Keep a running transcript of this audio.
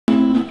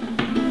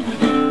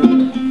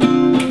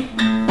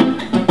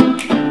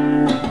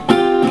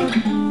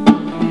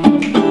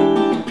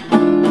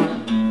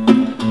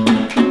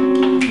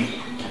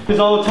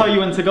I'll tell you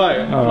when to go.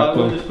 Like,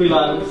 we'll just be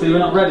like, see, we're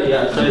not ready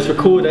yet, so it's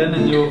recording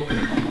and you're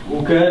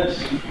all good.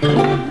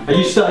 Are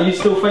you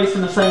still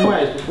facing the same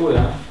way as before?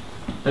 Yeah.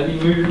 Don't be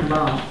moving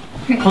about.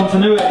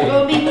 Continuity.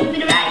 We'll be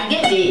moving around.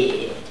 Get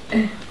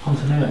it.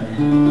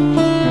 Continuity.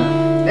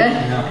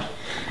 Yeah.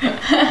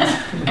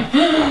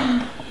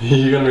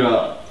 You're gonna be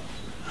like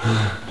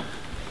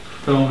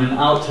filming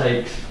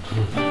outtakes.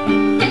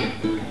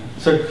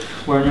 So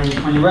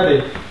when you're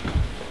ready.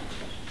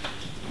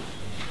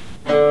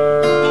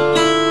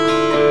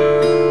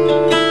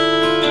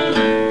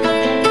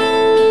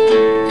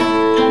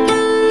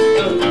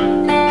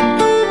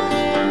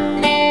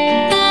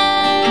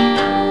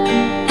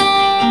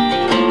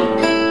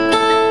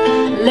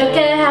 Look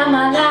at how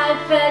my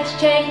life has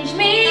changed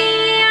me.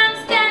 I'm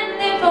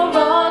standing for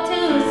all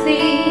to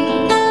see.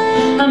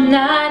 I'm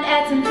not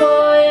asking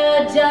for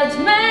your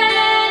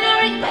judgment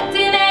or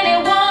expecting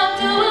anyone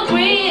to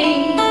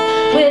agree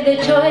with the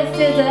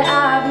choices that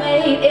I've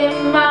made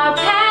in my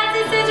past.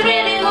 This is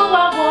really who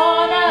I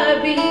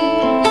wanna be.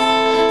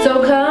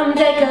 So come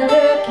take a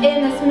look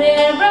in this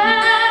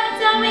mirror.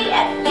 Tell me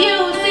if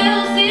you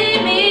still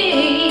see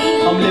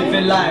me. I'm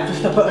living life a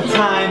step at a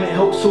time. It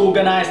helps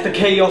organise the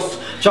chaos.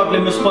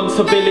 Juggling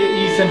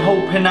responsibilities and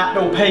hoping that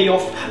they'll pay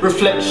off.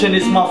 Reflection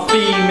is my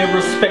theme,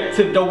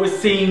 irrespective though it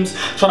seems.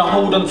 Trying to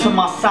hold on to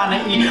my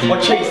sanity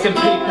while chasing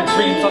paper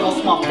dreams. I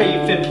lost my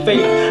faith in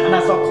faith, and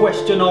as I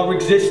question our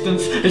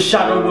existence, the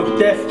shadow of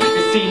death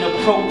is seen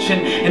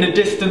approaching in the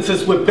distance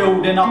as we're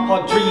building up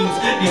our dreams.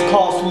 These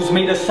castles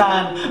made of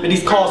sand, but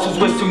these castles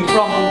will soon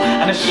crumble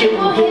and the shit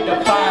will hit the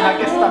fan.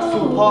 I guess that's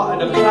all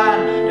part of the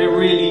plan. There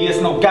really is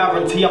no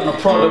guarantee I'm the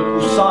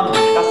prodigal son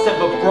that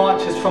severed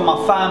branches from my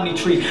family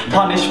tree.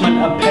 Punishment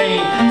and pain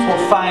is what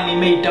finally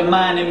made the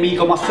man in me.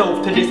 Got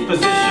myself to this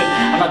position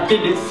and I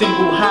did it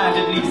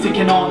single-handedly,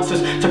 seeking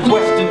answers to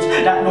questions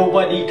that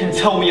nobody can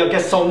tell me. I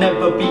guess I'll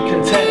never be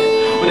content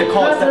with the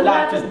cards that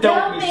life has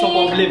dealt me, so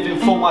I'm living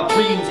for my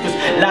dreams, cause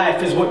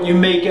life is what you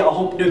make it. I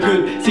hope the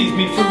good sees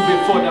me through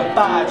before the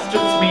bad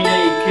strips me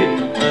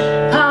naked.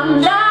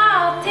 I'm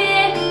lost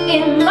here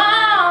in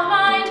my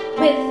mind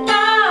with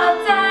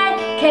thoughts I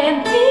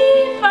can't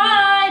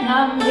define.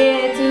 I'm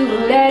here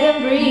to let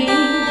them breathe,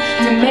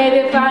 to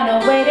maybe find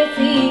a way to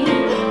see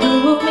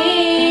through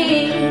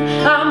me.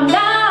 I'm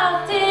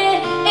lost here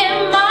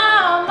in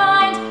my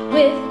mind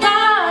with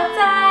thoughts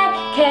I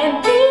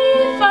can't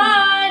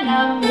define.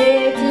 I'm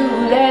here to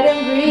let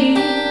them breathe,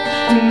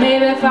 to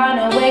maybe find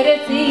a way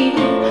to see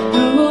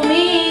through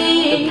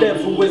me. The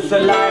devil is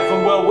alive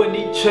and well in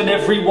each and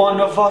every one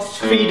of us.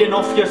 Feeding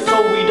off your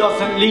soul, he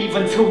doesn't leave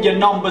until your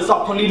number's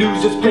up. Only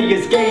losers play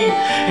his game.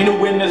 Ain't no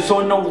winners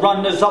or no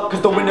runners up,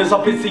 cause the winners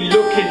are busy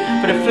looking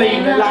for the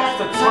flame that lights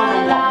the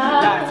tunnel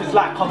up. Life is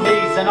like a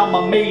maze and I'm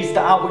amazed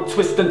at how it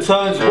twists and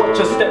turns. Watch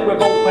your step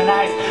with open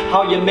eyes,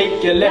 how you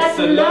make your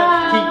lesson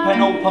learn. Keep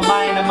an open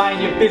mind and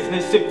mind your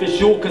business if it's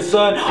your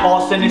concern.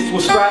 Arsonists will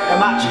strike a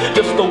match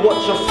just to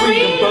watch your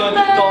freedom burn.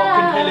 Dark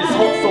and hell is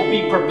hot, so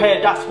be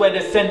prepared, that's where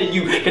they're sending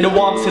you. Get no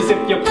answers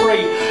if you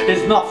pray,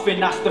 there's nothing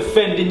that's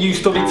defending you.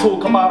 Still they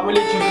talk about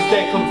religion cause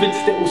they're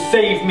convinced it will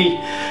save me.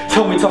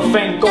 Tell me to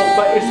thank God,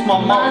 but it's my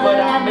mother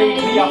that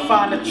made me. I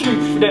find the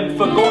truth, then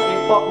forgot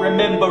it, but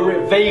remember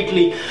it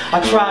vaguely. I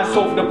try and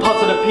solve the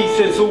puzzle, the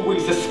pieces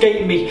always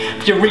escape me.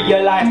 If you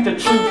realise the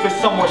truth is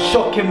somewhat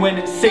shocking when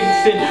it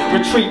sinks in.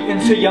 Retreat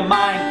into your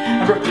mind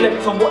and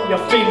reflect on what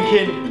you're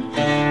thinking.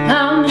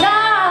 I'm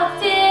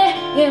lost here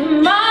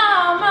in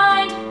my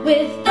mind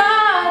with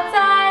thoughts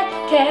I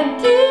can't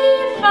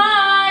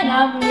define.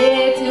 I'm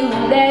here to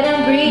let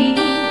them breathe,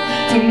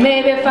 to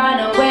maybe find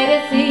a way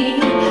to see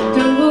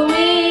through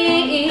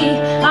me.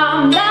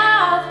 I'm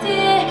lost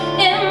here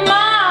in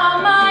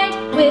my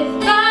mind with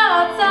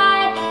thoughts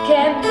I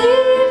can't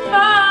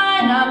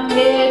define. I'm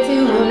here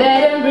to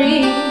let them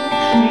breathe,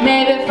 to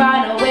maybe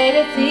find a way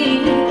to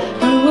see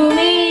through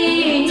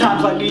me.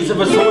 Times like these are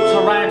resort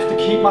to rhymes to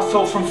keep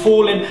myself from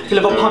falling.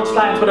 Deliver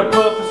punchlines with a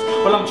purpose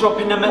while I'm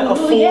dropping the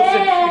metaphors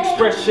in.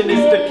 Expression is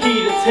the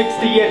key that takes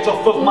the edge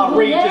off of my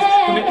rages.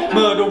 Commit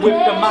murder with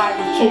the mic,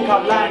 with chalk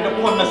outlined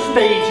upon the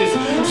stages.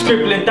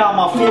 Scribbling down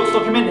my thoughts,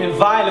 documenting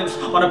violence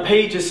on the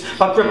pages.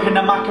 By gripping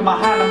the mic in my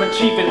hand, I'm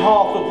achieving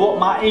half of what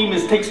my aim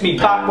is. Takes me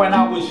back when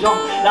I was young,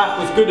 life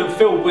was good and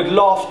filled with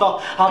laughter.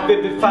 I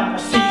vivid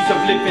fantasies of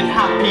living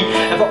happy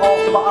ever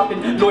after, but I've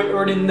been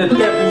loitering in the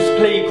devil's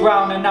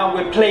playground and now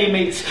we're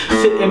playmates.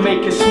 Sitting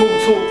making small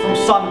talk from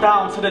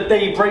sundown to the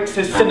day breaks.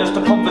 His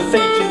sinister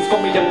conversations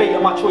got me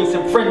debating my choice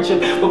in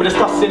friendship. But we're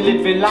discussing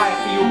living life,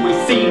 he always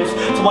seems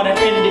to want to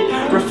end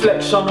it.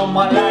 Reflection on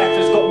my life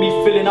has got me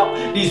filling up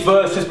these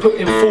verses,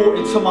 putting thought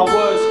into my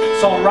words.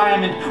 So I'm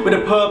rhyming with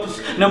a purpose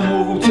and a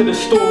moral to the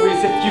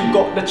stories. If you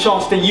got the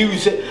chance to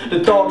use it, the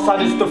dark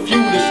side is the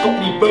fuel that's got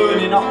me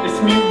burning up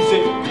this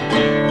music.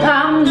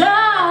 I'm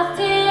lost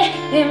here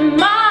in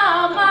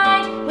my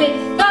mind with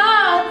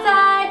thoughts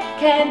I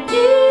can't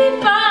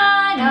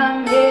define.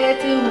 I'm here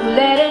to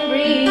let them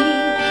breathe,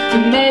 to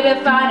maybe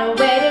find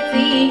a way to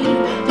see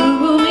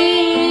through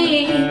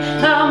me.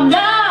 I'm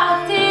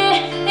lost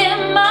here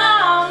in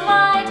my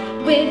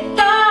mind with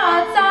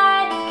thoughts I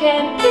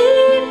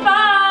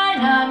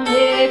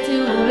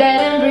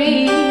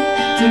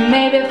to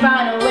maybe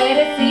find